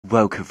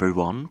Welcome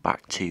everyone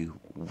back to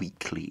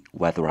weekly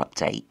weather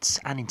updates,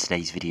 and in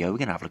today's video we're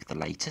going to have a look at the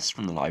latest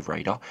from the live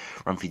radar,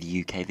 run through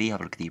the UKV, have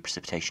a look at the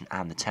precipitation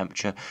and the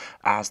temperature,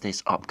 as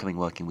this upcoming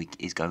working week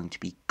is going to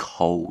be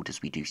cold,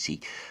 as we do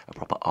see a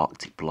proper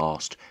Arctic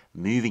blast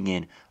moving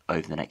in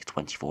over the next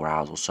 24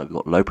 hours or so. We've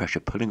got low pressure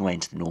pulling away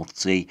into the North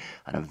Sea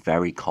and a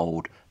very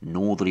cold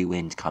northerly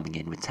wind coming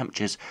in with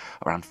temperatures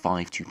around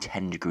 5 to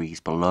 10 degrees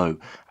below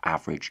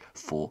average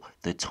for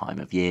the time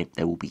of year.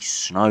 There will be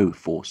snow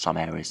for some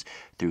areas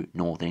through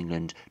Northern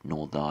England,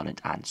 Northern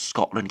Ireland and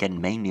Scotland,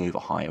 again mainly over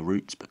higher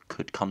routes, but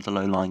could come to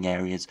low-lying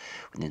areas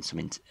within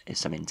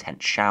some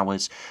intense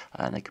showers,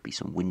 and there could be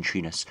some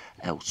winteriness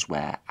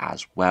elsewhere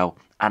as well.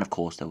 And of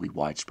course there will be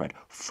widespread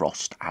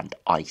frost and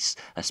ice,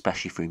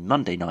 especially through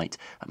Monday night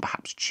and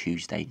perhaps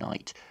Tuesday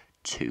night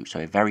too. So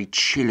a very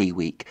chilly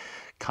week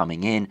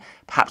coming in,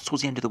 perhaps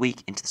towards the end of the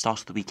week into the start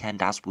of the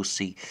weekend. As we'll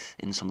see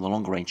in some of the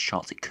longer range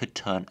charts, it could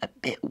turn a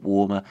bit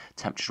warmer,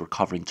 temperatures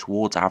recovering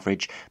towards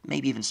average,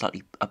 maybe even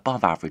slightly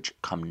above average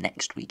come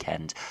next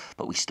weekend,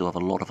 but we still have a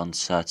lot of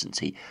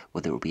uncertainty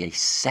whether it will be a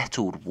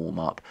settled warm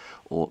up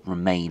or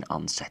remain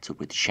unsettled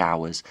with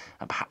showers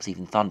and perhaps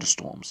even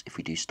thunderstorms if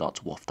we do start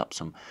to waft up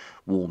some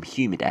warm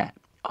humid air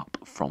up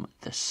from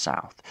the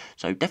south.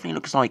 So definitely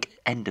looks like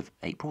end of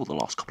April, the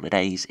last couple of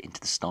days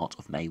into the start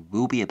of May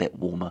will be a bit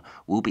warmer,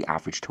 will be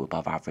average to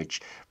above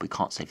average, but we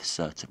can't say for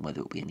certain whether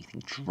it will be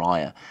anything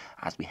drier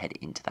as we head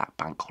into that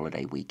bank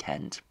holiday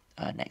weekend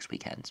next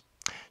weekend.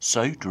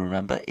 So do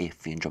remember,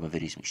 if you enjoy my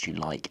videos, make sure you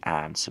like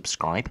and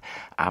subscribe,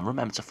 and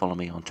remember to follow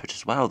me on Twitter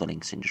as well, the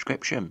link's in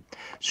description.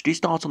 So do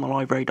start on the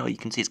live radar. You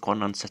can see it's quite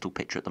an unsettled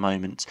picture at the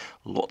moment,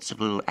 lots of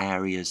little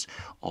areas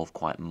of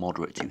quite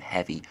moderate to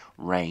heavy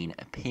rain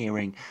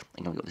appearing,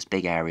 and we've got this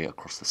big area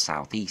across the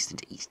southeast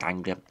into East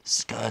Anglia,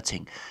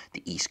 skirting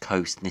the east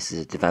coast, and this is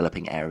a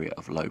developing area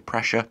of low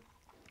pressure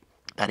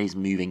that is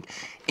moving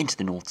into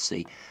the North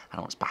Sea, and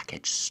on its back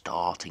edge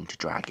starting to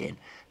drag in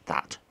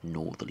that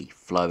northerly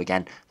flow.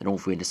 Again, the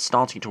north wind is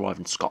starting to arrive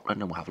in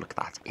Scotland, and we'll have a look at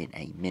that in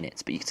a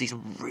minute. But you can see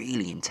some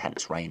really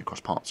intense rain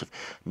across parts of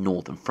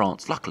northern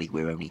France. Luckily,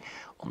 we're only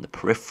on the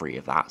periphery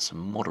of that,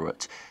 some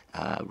moderate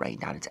rain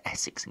down into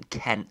Essex and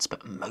Kent,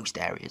 but most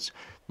areas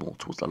more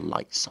towards the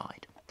light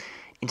side.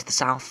 Into the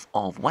south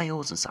of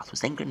Wales and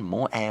southwest England,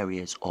 more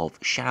areas of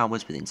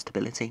showers with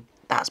instability.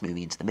 That's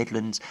moving into the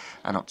Midlands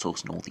and up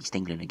towards northeast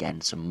England. Again,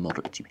 some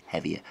moderate to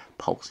heavier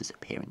pulses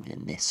appearing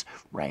within this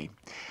rain.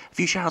 A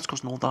few showers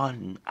across Northern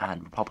Ireland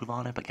and Republic of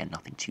Ireland, but again,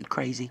 nothing too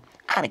crazy.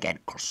 And again,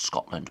 across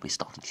Scotland, we're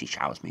starting to see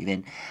showers move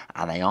in,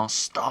 and they are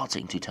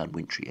starting to turn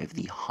wintry over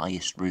the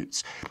highest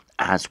routes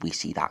as we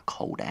see that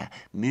cold air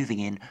moving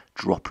in,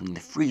 dropping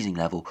the freezing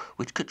level,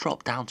 which could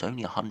drop down to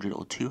only 100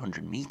 or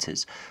 200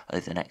 metres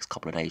over the next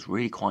couple of days,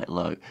 really quite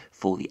low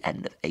for the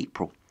end of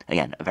April.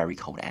 Again, a very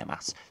cold air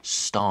mass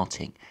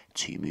starting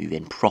to move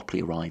in,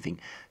 properly arriving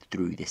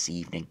through this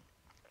evening,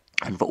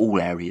 and for all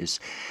areas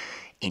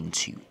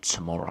into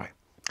tomorrow.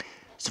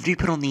 So if you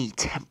put on the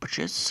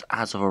temperatures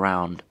as of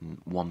around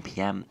 1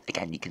 p.m,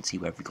 again you can see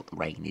where we've got the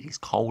rain, it is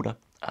colder.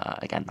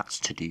 Again, that's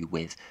to do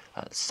with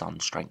the sun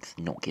strength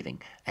not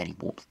giving any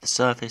warmth at the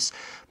surface.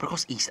 But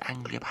across East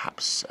Anglia,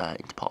 perhaps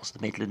into parts of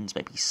the Midlands,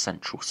 maybe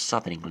central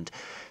southern England,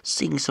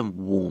 seeing some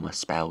warmer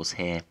spells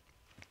here.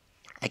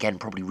 Again,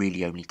 probably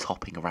really only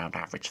topping around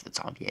average for the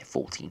time of year,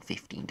 14,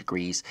 15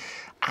 degrees,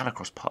 and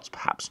across parts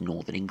perhaps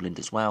northern England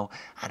as well,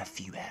 and a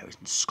few areas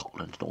in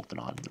Scotland, Northern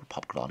Ireland, the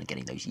Republic of Ireland,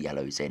 getting those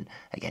yellows in.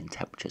 Again,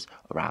 temperatures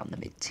around the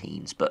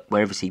mid-teens, but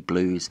wherever we see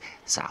blues,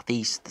 the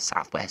southeast, the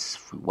southwest,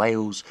 through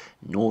Wales,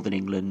 northern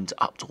England,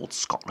 up towards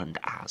Scotland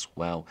as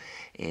well.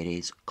 It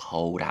is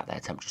cold out there,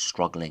 temperatures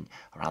struggling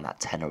around that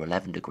 10 or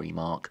 11 degree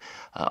mark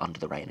under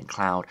the rain and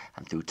cloud,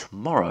 and through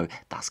tomorrow,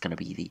 that's going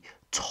to be the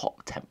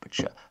top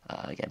temperature.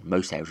 Again,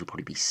 most areas will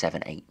probably be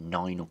 7, 8,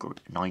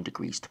 9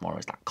 degrees tomorrow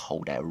as that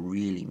cold air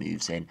really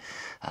moves in,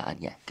 and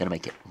yeah, going to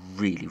make it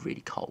really,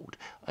 really cold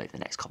over the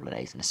next couple of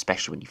days, and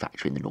especially when you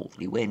factor in the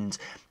northerly winds,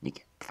 you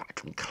get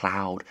factoring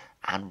cloud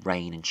and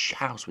rain and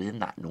showers within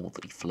that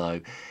northerly flow.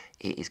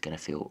 It is going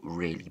to feel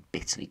really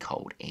bitterly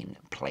cold in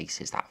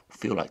places. That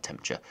feel like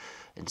temperature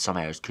in some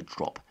areas could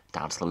drop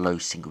down to the low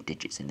single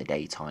digits in the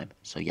daytime.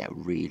 So yeah,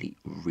 really,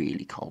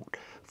 really cold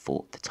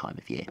for the time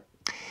of year.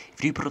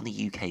 If you do put on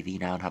the UKV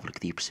now and have a look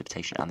at the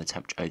precipitation and the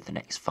temperature over the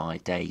next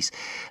 5 days,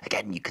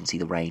 again you can see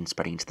the rain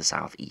spreading to the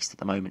southeast at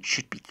the moment,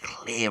 should be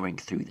clearing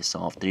through this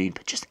afternoon,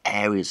 but just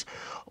areas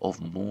of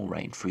more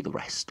rain through the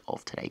rest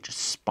of today, just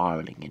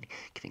spiralling and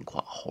giving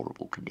quite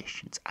horrible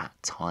conditions at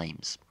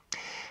times.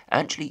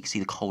 Eventually, you can see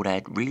the cold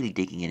air really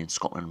digging in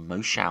Scotland,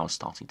 most showers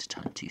starting to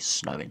turn to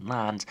snow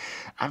inland,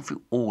 and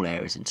through all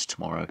areas into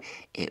tomorrow,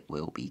 it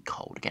will be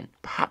cold again.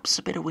 Perhaps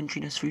a bit of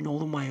winteriness through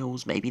northern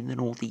Wales, maybe in the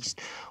northeast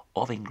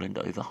of England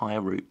over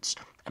higher routes,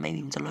 and maybe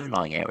even to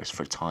low-lying areas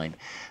for a time.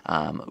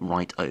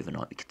 Right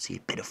overnight, we could see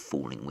a bit of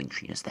falling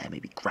winteriness there,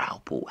 maybe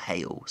graupel,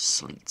 hail,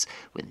 sleet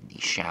within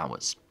these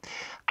showers.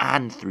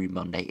 And through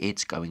Monday,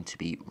 it's going to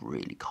be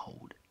really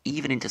cold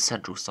even into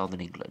central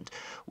southern England,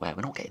 where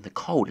we're not getting the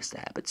coldest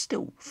there, but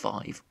still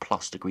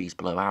 5+ degrees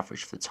below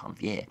average for the time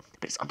of year.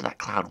 But it's under that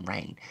cloud and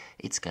rain,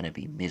 it's going to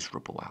be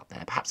miserable out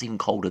there. Perhaps even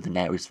colder than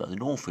areas further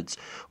northwards,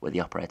 where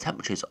the upper air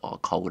temperatures are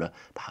colder,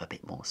 but have a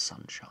bit more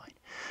sunshine.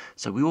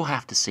 So we will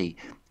have to see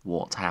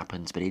what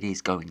happens, but it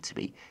is going to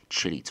be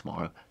chilly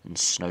tomorrow, and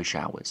snow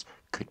showers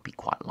could be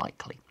quite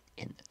likely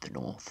in the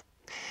north.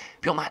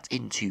 Beyond that,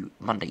 into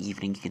Monday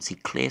evening, you can see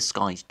clear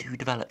skies do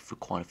develop for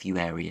quite a few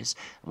areas,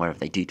 and wherever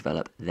they do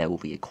develop, there will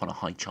be quite a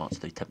high chance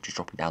of those temperatures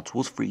dropping down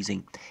towards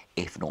freezing,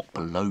 if not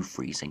below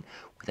freezing,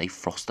 with a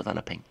frost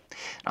developing.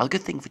 Now, the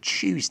good thing for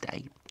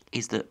Tuesday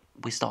is that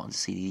we're starting to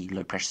see the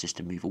low pressure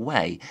system move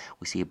away.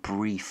 We see a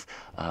brief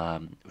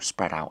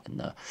spread out in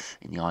the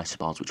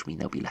isobars, which mean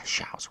there'll be less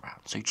showers around.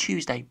 So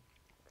Tuesday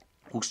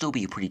will still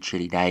be a pretty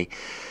chilly day,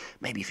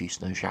 maybe a few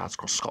snow showers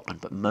across Scotland,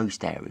 but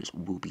most areas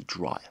will be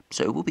drier.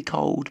 So it will be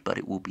cold, but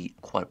it will be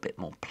quite a bit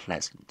more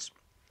pleasant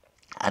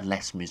and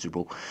less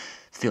miserable.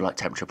 Feel like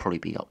temperature will probably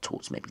be up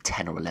towards maybe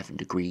 10 or 11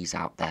 degrees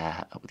out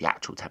there, with the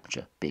actual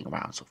temperature being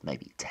around sort of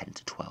maybe 10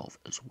 to 12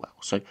 as well.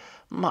 So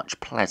much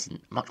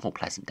more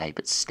pleasant day,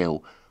 but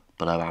still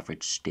below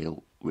average,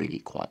 still really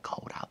quite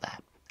cold out there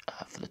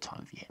for the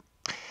time of year.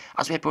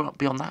 As we head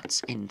beyond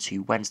that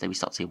into Wednesday, we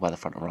start to see a weather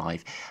front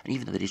arrive, and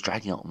even though it is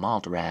dragging out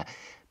milder air,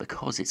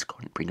 because it's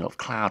going to bring a lot of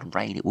cloud and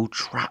rain, it will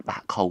trap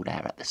that cold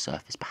air at the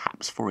surface,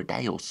 perhaps for a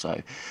day or so.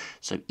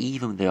 So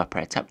even with the upper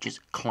air temperatures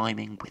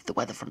climbing, with the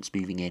weather fronts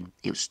moving in,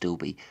 it will still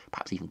be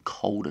perhaps even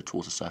colder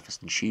towards the surface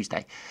than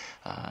Tuesday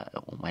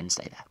or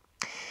Wednesday there.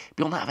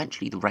 Beyond that,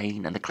 eventually the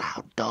rain and the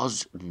cloud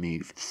does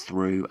move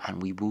through,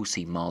 and we will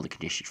see milder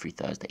conditions through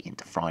Thursday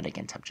into Friday.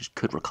 Again, temperatures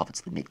could recover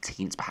to the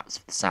mid-teens, perhaps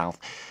for the south,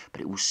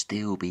 but it will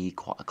still be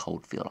quite a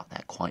cold feel out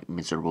there, quite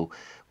miserable,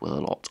 with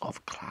a lot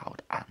of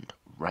cloud and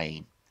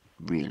rain.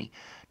 Really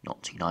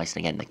not too nice.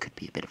 And again, there could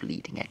be a bit of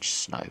leading edge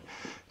snow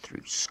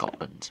through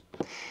Scotland.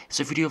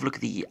 So if we do have a look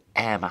at the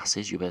air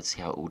masses, you'll be able to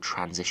see how it all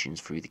transitions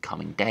through the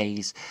coming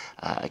days.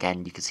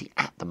 Again, you can see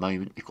at the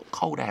moment we've got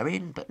cold air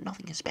in, but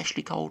nothing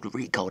especially cold.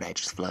 Really cold air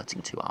just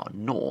flirting to our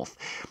north.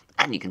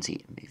 And you can see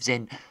it moves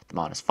in. The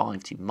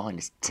 -5 to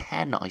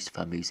 -10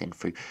 isotherm moves in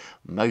through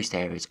most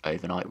areas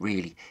overnight,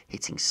 really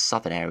hitting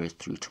southern areas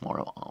through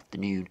tomorrow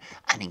afternoon.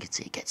 And you can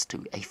see it gets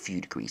to a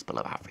few degrees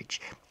below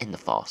average in the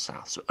far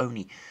south. So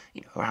only,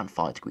 around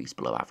 5 degrees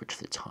below average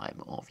for the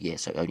time of year.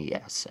 So only,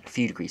 a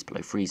few degrees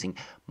below freezing,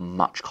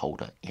 much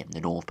colder in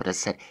the north. But as I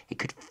said, it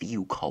could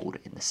feel colder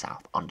in the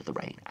south under the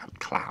rain and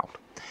cloud.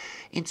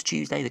 Into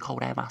Tuesday, the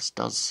cold air mass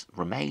does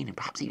remain, and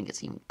perhaps even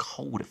gets even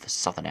colder for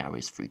southern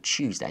areas through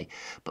Tuesday.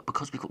 But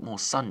because we've got more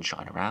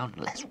sunshine around,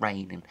 less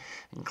rain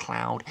and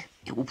cloud,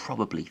 it will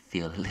probably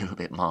feel a little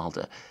bit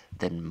milder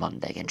than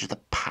Monday. Again, just the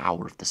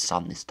power of the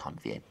sun this time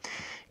of year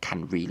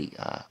can really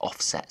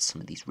offset some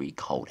of these really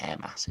cold air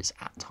masses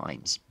at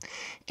times.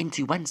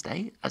 Into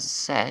Wednesday, as I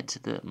said,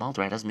 the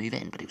milder air does move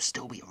in, but it will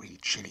still be a really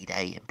chilly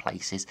day in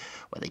places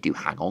where they do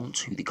hang on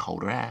to the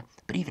colder air.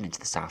 But even into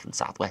the south and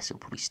southwest, it will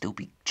probably still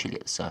be chilly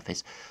at the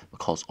surface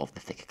because of the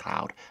thicker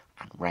cloud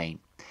and rain.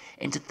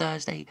 Into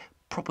Thursday,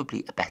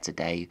 probably a better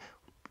day,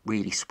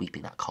 really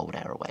sweeping that cold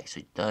air away.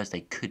 So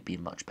Thursday could be a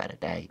much better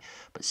day,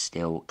 but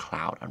still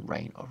cloud and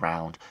rain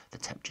around. The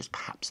temperatures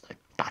perhaps though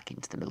back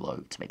into the low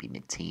to maybe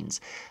mid-teens,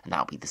 and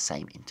that'll be the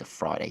same into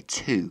Friday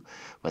too,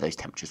 where those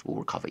temperatures will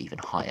recover even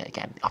higher.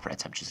 Again, the upper air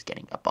temperatures are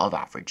getting above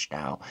average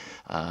now,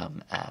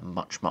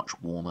 much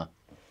warmer.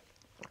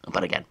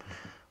 But again,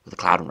 with the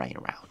cloud and rain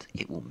around,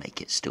 it will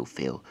make it still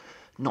feel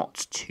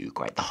not too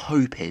great. The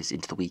hope is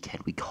into the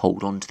weekend we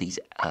hold on to these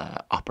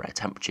upper air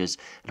temperatures,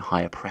 and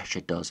higher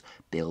pressure does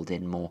build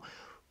in more,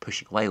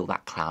 pushing away all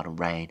that cloud and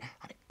rain,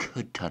 and it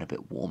could turn a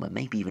bit warmer,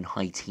 maybe even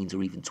high teens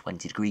or even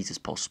 20 degrees as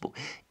possible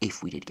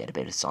if we did get a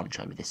bit of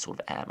sunshine with this sort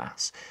of air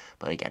mass.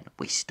 But again,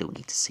 we still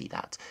need to see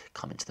that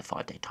come into the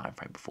 5-day time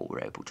frame before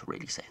we're able to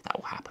really say if that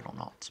will happen or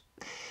not.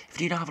 If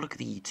you do now have a look at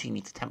the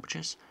 2-metre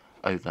temperatures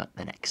over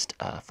the next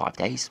 5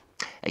 days.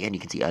 Again, you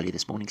can see earlier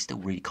this morning, still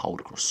really cold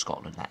across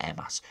Scotland, that air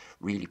mass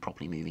really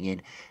properly moving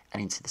in,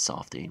 and into this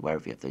afternoon,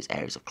 wherever you have those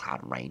areas of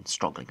cloud and rain,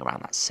 struggling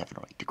around that 7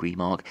 or 8 degree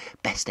mark.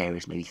 Best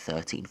areas maybe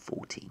 13,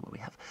 14, where we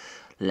have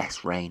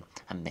less rain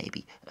and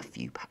maybe a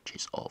few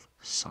patches of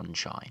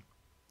sunshine.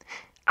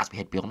 As we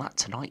head beyond that,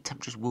 tonight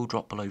temperatures will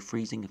drop below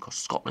freezing across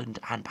Scotland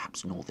and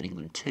perhaps northern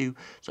England too,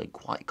 so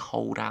quite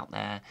cold out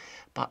there.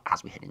 But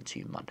as we head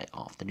into Monday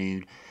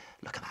afternoon,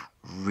 look at that,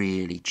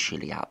 really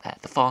chilly out there.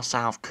 The far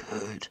south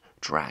could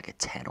drag a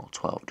 10 or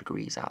 12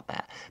 degrees out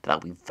there, but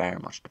that'll be very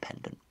much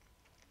dependent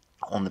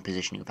on the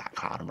positioning of that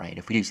cloud and rain.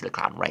 If we do see the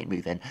cloud and rain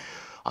move in,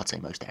 I'd say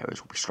most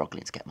areas will be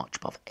struggling to get much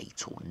above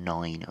 8 or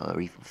 9 or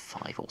even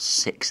 5 or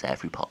 6 there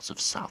through parts of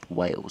South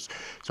Wales.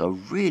 So a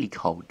really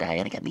cold day,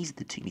 and again, these are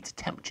the 2-metre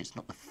temperatures,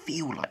 not the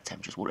feel-like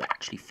temperatures, what it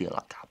actually feel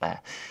like out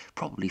there.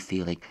 Probably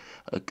feeling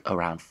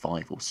around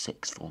 5 or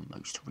 6 for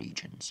most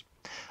regions.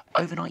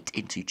 Overnight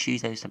into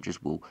Tuesday, those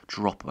temperatures will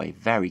drop away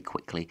very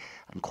quickly,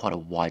 and quite a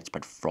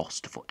widespread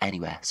frost for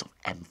anywhere sort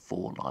of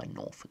M4 line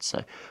northwards.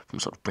 So from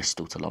sort of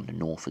Bristol to London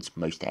northwards,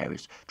 most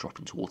areas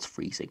dropping towards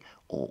freezing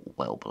or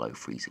well below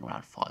freezing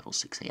around 5 or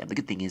 6 a.m. The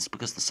good thing is,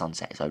 because the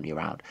sunset is only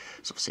around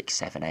sort of 6,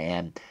 7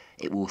 a.m,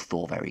 it will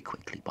thaw very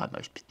quickly by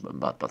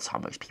the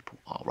time most people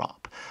are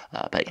up.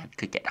 But again,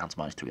 could get down to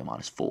 -3 or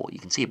 -4. You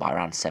can see by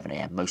around 7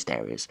 a.m, most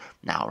areas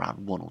now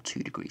around 1 or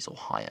 2 degrees or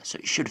higher. So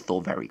it should thaw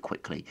very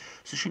quickly.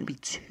 So it shouldn't be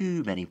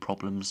too many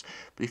problems.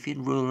 But if you're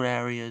in rural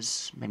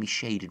areas, maybe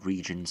shaded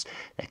regions,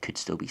 there could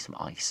still be some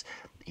ice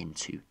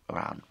into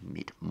around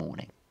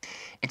mid-morning.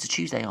 Into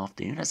Tuesday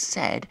afternoon, as I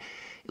said,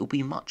 it will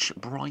be much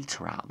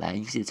brighter out there.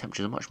 You can see the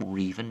temperatures are much more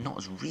even, not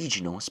as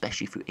regional,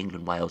 especially through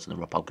England, Wales and the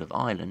Republic of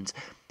Ireland,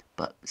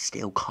 but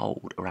still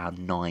cold, around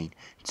 9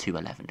 to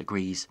 11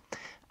 degrees.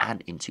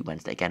 And into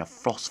Wednesday, again, a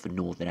frost for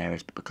northern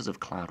areas, but because of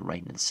cloud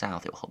rain in the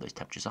south, it will hold those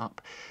temperatures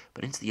up.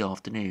 But into the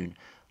afternoon,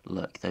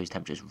 look, those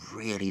temperatures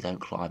really don't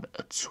climb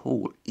at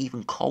all,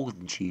 even colder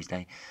than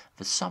Tuesday.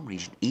 For some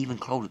reason, even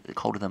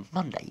colder than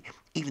Monday,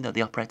 even though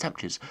the upper air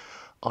temperatures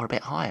are a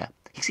bit higher.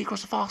 You can see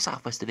across the far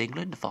southwest of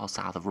England, the far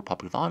south of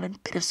Republic of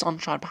Ireland, bit of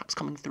sunshine perhaps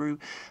coming through,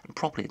 and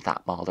probably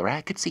that milder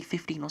air could see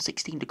 15 or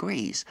 16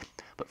 degrees.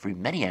 But through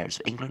many areas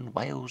of England,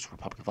 Wales,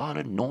 Republic of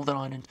Ireland, Northern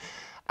Ireland,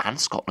 and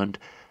Scotland,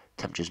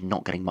 temperatures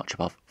not getting much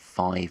above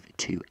 5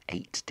 to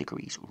 8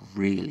 degrees.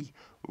 Really,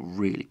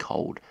 really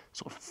cold,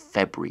 sort of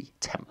February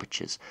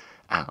temperatures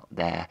out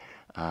there.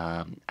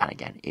 And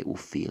again, it will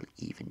feel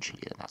even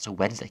chillier than that. So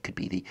Wednesday could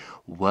be the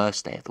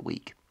worst day of the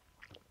week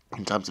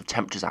in terms of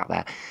temperatures out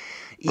there,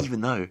 even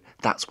though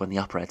that's when the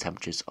upper air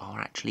temperatures are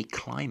actually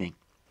climbing.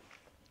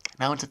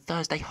 Now into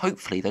Thursday,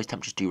 hopefully those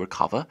temperatures do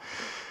recover.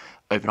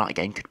 Overnight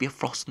again could be a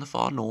frost in the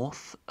far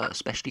north,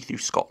 especially through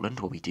Scotland,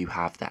 where we do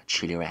have that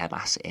chillier air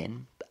mass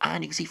in.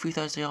 And you can see through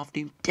Thursday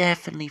afternoon,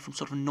 definitely from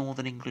sort of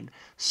northern England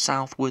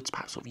southwards,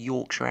 perhaps sort of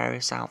Yorkshire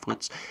area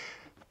southwards,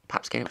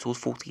 perhaps getting up towards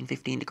 14,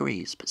 15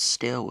 degrees. But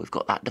still, we've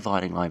got that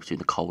dividing line between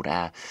the cold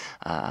air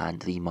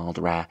and the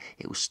milder air.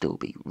 It will still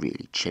be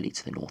really chilly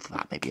to the north of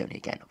that, maybe only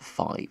again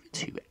 5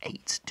 to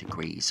 8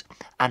 degrees.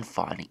 And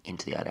finally,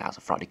 into the early hours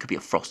of Friday, could be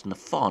a frost in the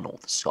far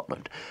north of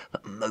Scotland,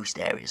 but most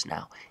areas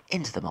now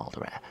into the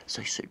milder air.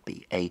 So it should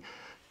be a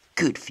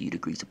good few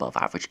degrees above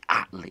average,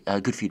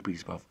 a good few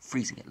degrees above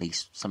freezing at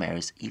least. Some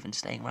areas even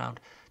staying around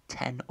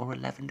 10 or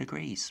 11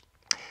 degrees.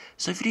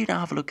 So if you do now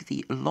have a look at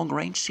the longer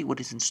range, see what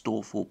is in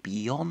store for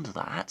beyond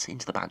that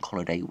into the bank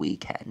holiday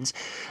weekends.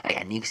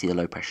 Again, you can see the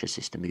low pressure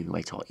system moving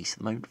away to our east at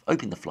the moment,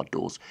 opening the flood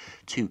doors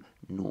to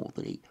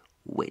northerly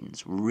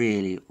winds.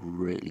 Really,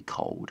 really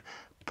cold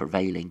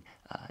prevailing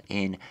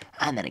in,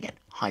 and then again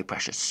high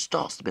pressure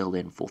starts to build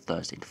in for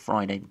Thursday into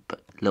Friday,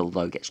 but little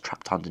low gets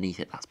trapped underneath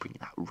it. That's bringing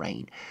that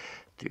rain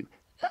through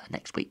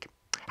next week.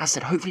 As I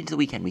said, hopefully into the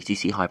weekend we do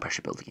see high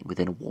pressure building in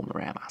within a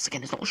warmer air mass.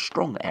 Again, it's not a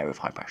strong area of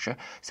high pressure,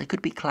 so there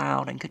could be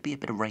cloud and could be a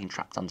bit of rain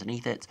trapped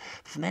underneath it.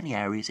 For many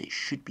areas it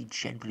should be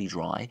generally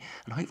dry,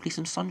 and hopefully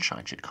some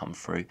sunshine should come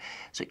through.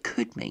 So it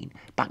could mean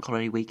bank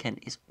holiday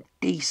weekend is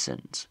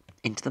decent.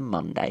 Into the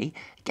Monday,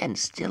 again,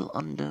 still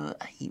under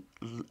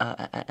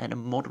a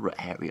moderate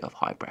area of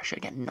high pressure.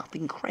 Again,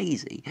 nothing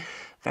crazy,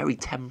 very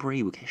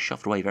temporary, will get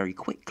shoved away very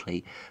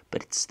quickly,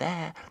 but it's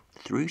there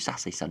through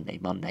Saturday, Sunday,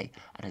 Monday,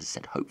 and as I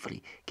said,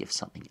 hopefully gives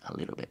something a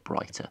little bit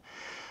brighter.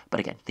 But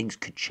again, things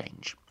could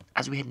change.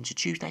 As we head into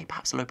Tuesday,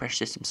 perhaps a low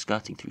pressure system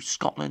skirting through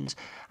Scotland,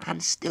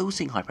 and still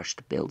seeing high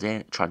pressure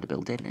trying to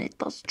build in, and it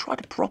does try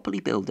to properly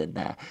build in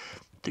there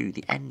through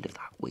the end of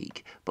that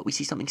week. But we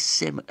see something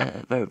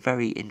very,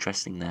 very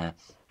interesting there.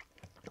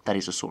 That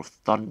is a sort of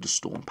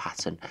thunderstorm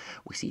pattern.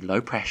 We see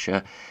low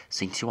pressure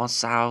seen to our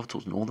south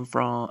towards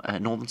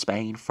northern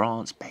Spain,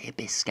 France, Bay of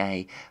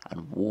Biscay,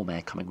 and warm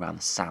air coming around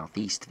the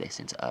southeast of this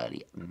into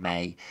early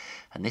May.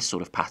 And this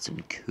sort of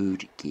pattern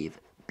could give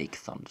big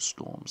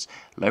thunderstorms.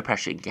 Low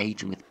pressure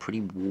engaging with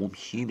pretty warm,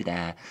 humid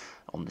air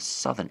on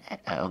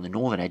the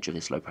northern edge of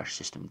this low pressure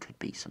system could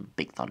be some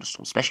big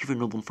thunderstorms, especially for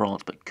northern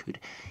France, but could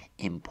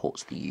import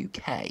to the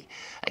UK.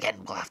 Again,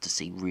 we'll have to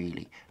see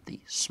really the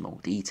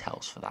small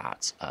details for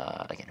that.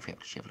 Again, if we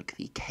actually have a look at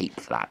the Cape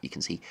for that, you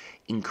can see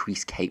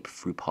increased Cape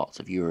through parts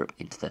of Europe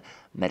into the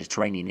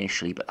Mediterranean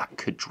initially, but that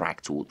could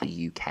drag toward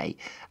the UK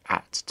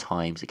at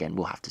times. Again,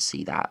 we'll have to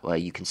see that.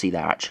 You can see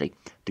there actually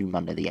through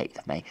Monday the 8th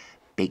of May,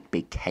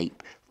 big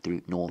Cape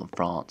through northern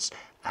France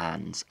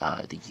and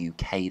the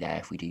UK there.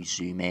 If we do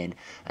zoom in,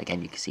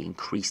 again you can see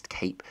increased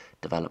Cape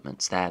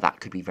developments there. That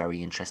could be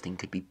very interesting,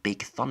 could be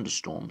big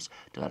thunderstorms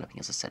developing,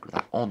 as I said, with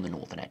that on the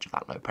northern edge of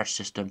that low pressure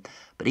system.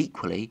 But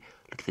equally,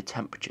 look at the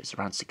temperatures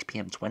around 6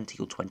 p.m, 20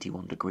 or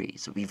 21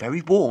 degrees. It would be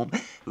very warm,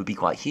 it would be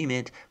quite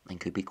humid, and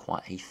could be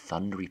quite a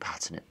thundery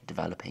pattern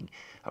developing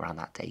around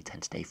that day 10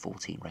 to day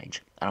 14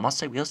 range. And I must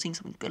say, we are seeing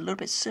something a little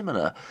bit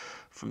similar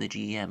from the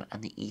GEM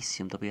and the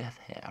ECMWF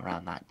here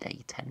around that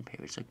day 10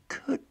 period. So it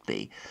could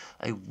be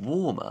a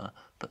warmer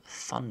but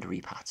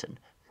thundery pattern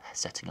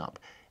setting up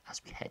as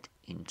we head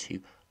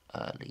into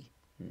early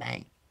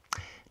May.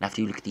 Now, if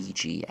you look at the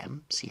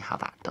GM, see how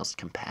that does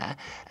compare.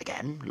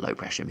 Again, low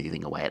pressure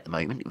moving away at the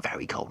moment,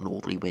 very cold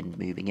northerly wind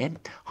moving in,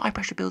 high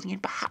pressure building in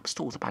perhaps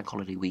towards the bank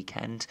holiday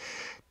weekend,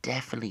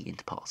 definitely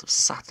into parts of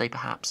Saturday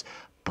perhaps,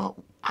 but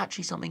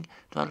actually something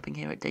developing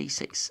here at day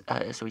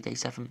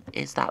 7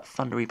 is that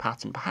thundery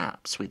pattern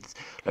perhaps, with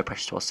low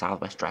pressure to our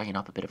southwest dragging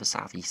up a bit of a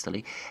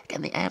southeasterly.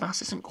 Again, the air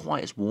mass isn't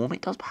quite as warm.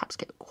 It does perhaps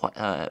get quite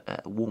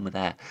warmer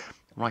there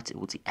right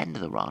towards the end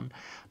of the run,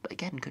 but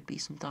again, could be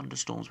some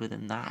thunderstorms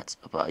within that.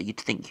 But you'd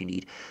think you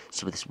need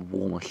some of this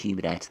warmer,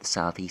 humid air to the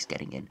southeast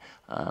getting in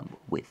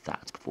with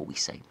that before we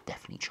say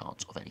definitely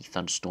chance of any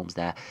thunderstorms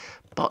there.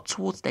 But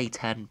towards day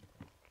 10,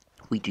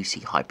 we do see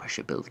high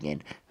pressure building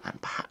in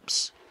and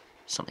perhaps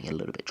something a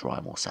little bit dry,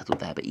 more settled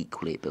there, but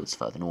equally it builds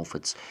further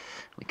northwards.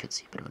 We could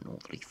see a bit of a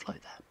northerly flow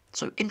there.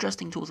 So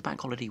interesting towards the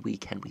bank holiday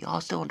weekend. We are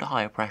still under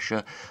higher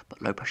pressure,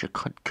 but low pressure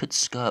could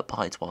skirt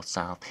by to our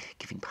south,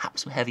 giving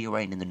perhaps some heavier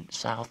rain in the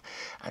south,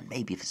 and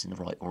maybe if it's in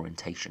the right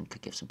orientation,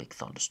 could give some big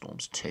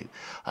thunderstorms too.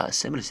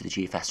 Similar to the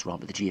GFS run,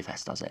 but the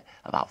GFS does it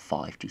about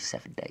 5 to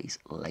 7 days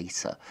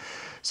later.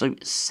 So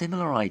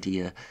similar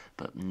idea,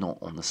 but not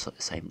on the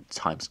same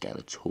timescale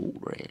at all,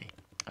 really.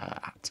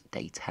 At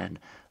day 10,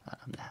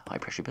 high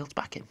pressure builds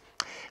back in.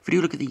 If we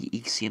do look at the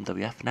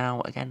ECMWF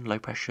now, again, low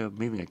pressure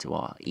moving into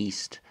our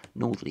east,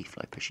 northerly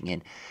flow pushing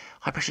in.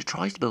 High pressure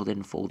tries to build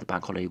in for the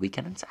bank holiday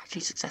weekend and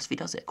actually successfully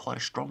does it. Quite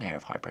a strong area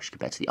of high pressure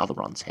compared to the other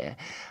runs here.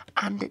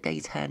 And at day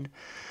 10,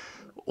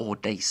 or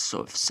day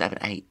sort of 7,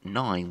 8,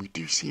 9, we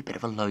do see a bit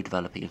of a low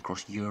developing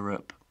across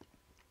Europe.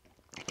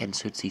 Again,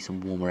 so to see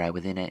some warmer air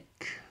within it.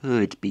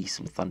 Could be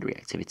some thundery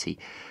activity,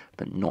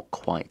 but not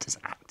quite as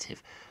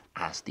active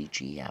as the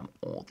GM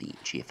or the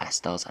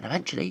GFS does, and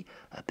eventually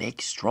a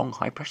big strong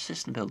high pressure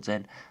system builds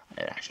in, and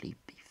it would actually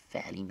be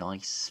fairly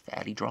nice,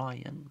 fairly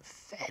dry, and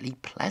fairly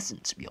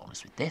pleasant, to be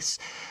honest with this.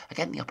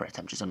 Again, the upper air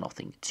temperatures are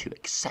nothing too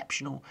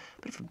exceptional,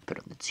 but if we put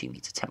on the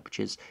 2-meter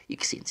temperatures, you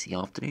can see into the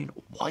afternoon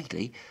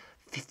widely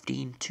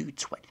 15 to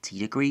 20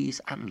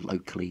 degrees, and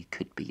locally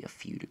could be a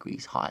few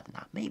degrees higher than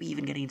that, maybe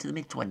even getting into the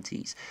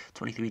mid-20s,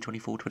 23,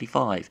 24,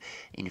 25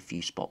 in a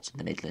few spots in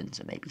the Midlands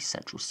and maybe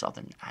central,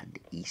 southern and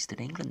eastern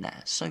England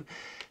there. So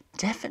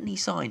definitely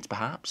signs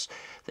perhaps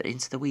that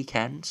into the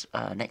weekend,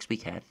 next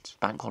weekend,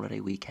 bank holiday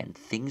weekend,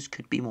 things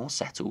could be more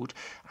settled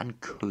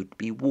and could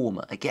be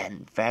warmer.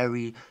 Again,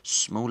 very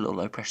small little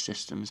low pressure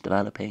systems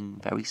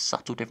developing, very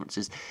subtle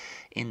differences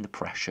in the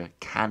pressure,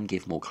 can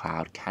give more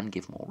cloud, can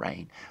give more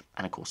rain,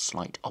 and of course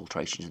slight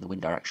alterations in the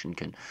wind direction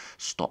can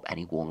stop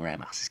any warmer air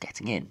masses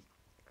getting in.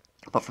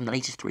 But from the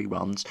latest 3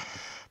 runs,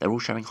 they're all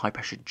showing high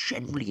pressure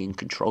generally in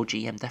control.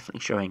 GM definitely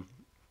showing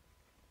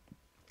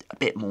a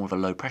bit more of a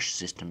low pressure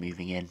system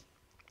moving in,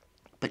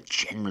 but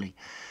generally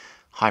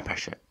high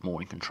pressure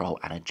more in control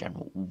and a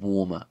general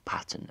warmer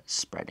pattern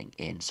spreading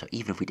in. So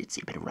even if we did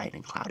see a bit of rain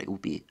and cloud, it will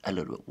be a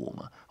little bit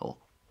warmer, or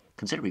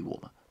considerably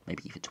warmer,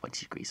 maybe even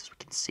 20 degrees as we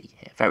can see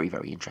here. Very,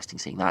 very interesting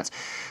seeing that.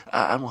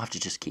 And we'll have to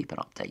just keep an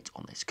update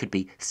on this. Could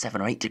be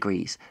 7 or 8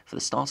 degrees for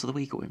the start of the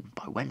week, or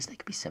by Wednesday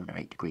could be 7 or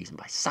 8 degrees, and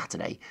by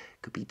Saturday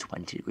could be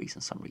 20 degrees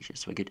in some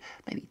regions. So a good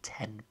maybe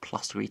 10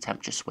 plus degree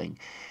temperature swing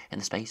in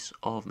the space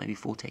of maybe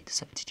 48 to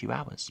 72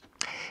 hours.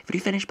 If we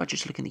do finish by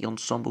just looking at the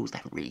ensembles, they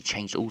haven't really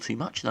changed all too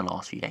much in the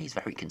last few days.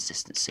 Very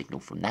consistent signal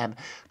from them.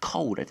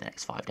 Cold over the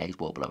next 5 days,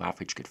 well below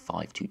average, good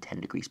 5 to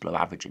 10 degrees below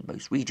average in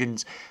most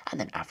regions, and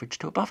then average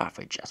to above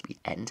average as we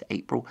end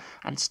April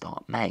and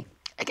start May.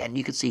 Again,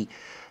 you could see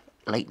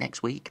late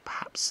next week,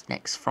 perhaps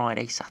next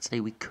Friday, Saturday,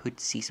 we could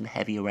see some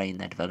heavier rain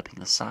there developing in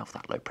the south,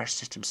 that low pressure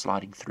system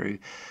sliding through,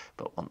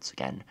 but once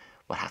again,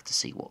 we'll have to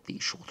see what the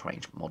short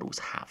range models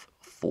have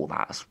for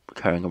that,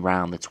 occurring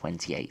around the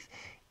 28th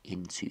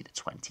into the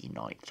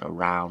 29th, so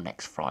around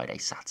next Friday,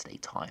 Saturday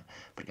time.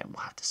 But again,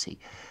 we'll have to see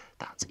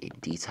that in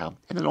detail.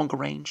 In the longer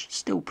range,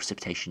 still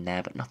precipitation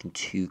there, but nothing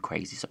too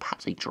crazy, so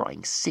perhaps a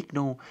drying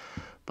signal,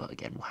 but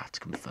again, we'll have to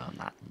confirm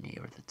that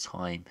nearer the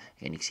time.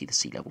 Again, you can see the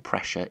sea level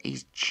pressure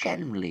is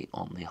generally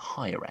on the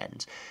higher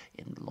end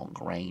in the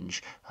longer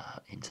range,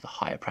 into the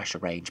higher pressure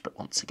range, but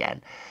once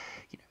again,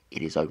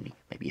 it is only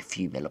maybe a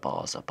few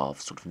millibars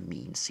above sort of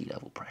mean sea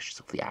level pressures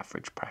of the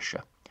average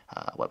pressure.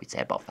 Where we'd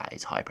say above that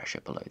is high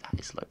pressure, below that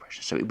is low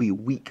pressure. So it would be a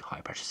weak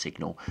high pressure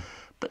signal,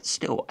 but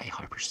still a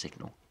high pressure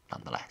signal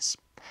nonetheless.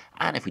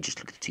 And if we just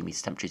look at the 2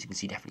 meter temperatures, you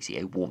can definitely see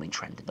a warming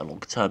trend in the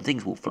longer term.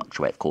 Things will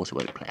fluctuate, of course, it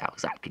won't play out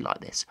exactly like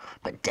this,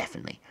 but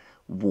definitely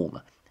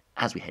warmer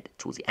as we head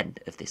towards the end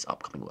of this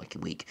upcoming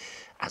working week,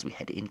 as we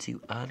head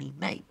into early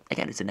May.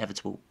 Again, it's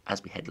inevitable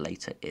as we head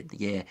later in the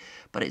year,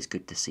 but it's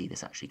good to see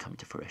this actually come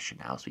to fruition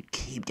now as we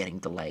keep getting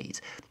delayed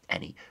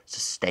any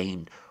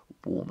sustained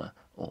warmer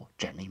or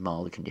generally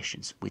milder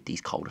conditions with these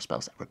colder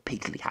spells that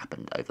repeatedly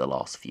happened over the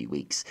last few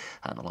weeks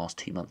and the last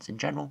 2 months in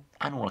general.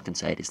 And all I can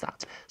say is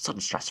that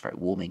sudden stratospheric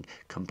warming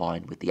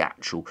combined with the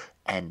actual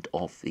end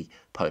of the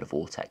polar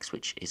vortex,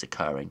 which is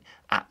occurring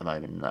at the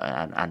moment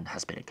and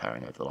has been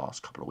occurring over the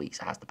last couple of weeks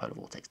as the polar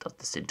vortex does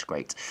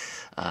disintegrate,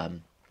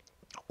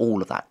 all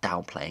of that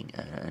downplaying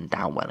and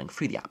downwelling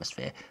through the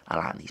atmosphere,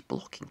 allowing these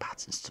blocking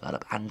patterns to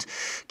develop and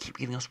keep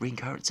giving us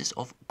recurrences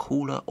of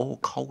cooler or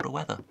colder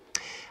weather.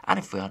 And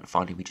if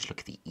finally we just look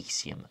at the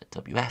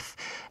ECMWF,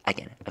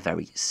 again, a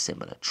very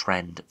similar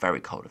trend, very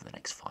cold over the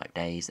next 5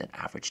 days, then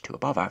average to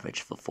above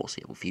average for the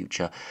foreseeable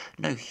future.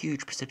 No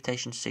huge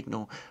precipitation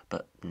signal,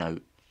 but no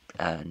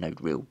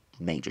real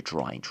major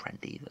drying trend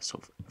either.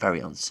 Sort of very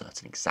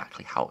uncertain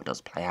exactly how it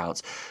does play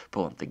out.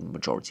 But one thing the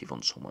majority of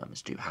thunderstorm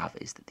warmers do have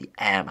is that the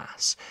air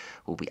mass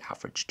will be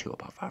average to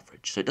above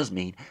average. So it does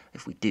mean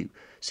if we do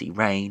see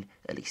rain,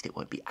 at least it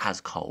won't be as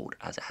cold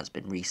as it has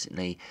been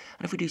recently.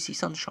 And if we do see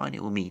sunshine,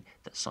 it will mean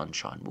that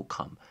sunshine will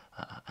come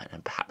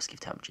and perhaps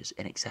give temperatures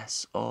in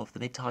excess of the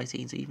mid to high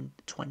teens, even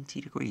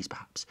 20 degrees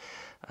perhaps,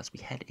 as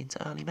we head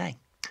into early May.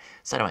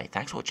 So anyway,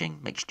 thanks for watching.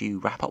 Make sure you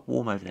wrap up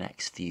warm over the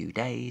next few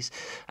days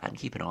and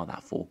keep an eye on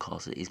that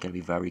forecast. It is going to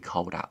be very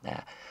cold out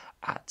there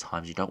at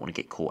times. You don't want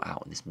to get caught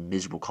out in this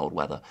miserable cold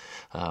weather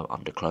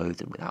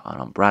underclothed and without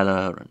an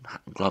umbrella and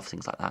hat and gloves,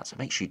 things like that. So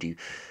make sure you do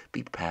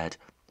be prepared.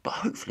 But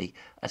hopefully,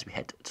 as we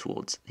head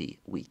towards the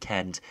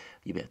weekend,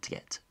 you'll be able to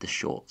get the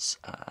shorts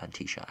and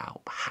t-shirt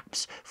out,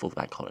 perhaps for the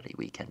bank holiday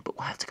weekend. But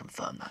we'll have to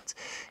confirm that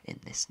in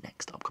this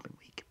next upcoming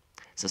week.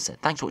 So as I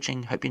said, thanks for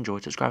watching, hope you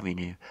enjoyed, subscribe if you're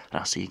new, and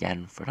I'll see you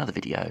again for another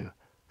video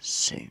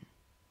soon.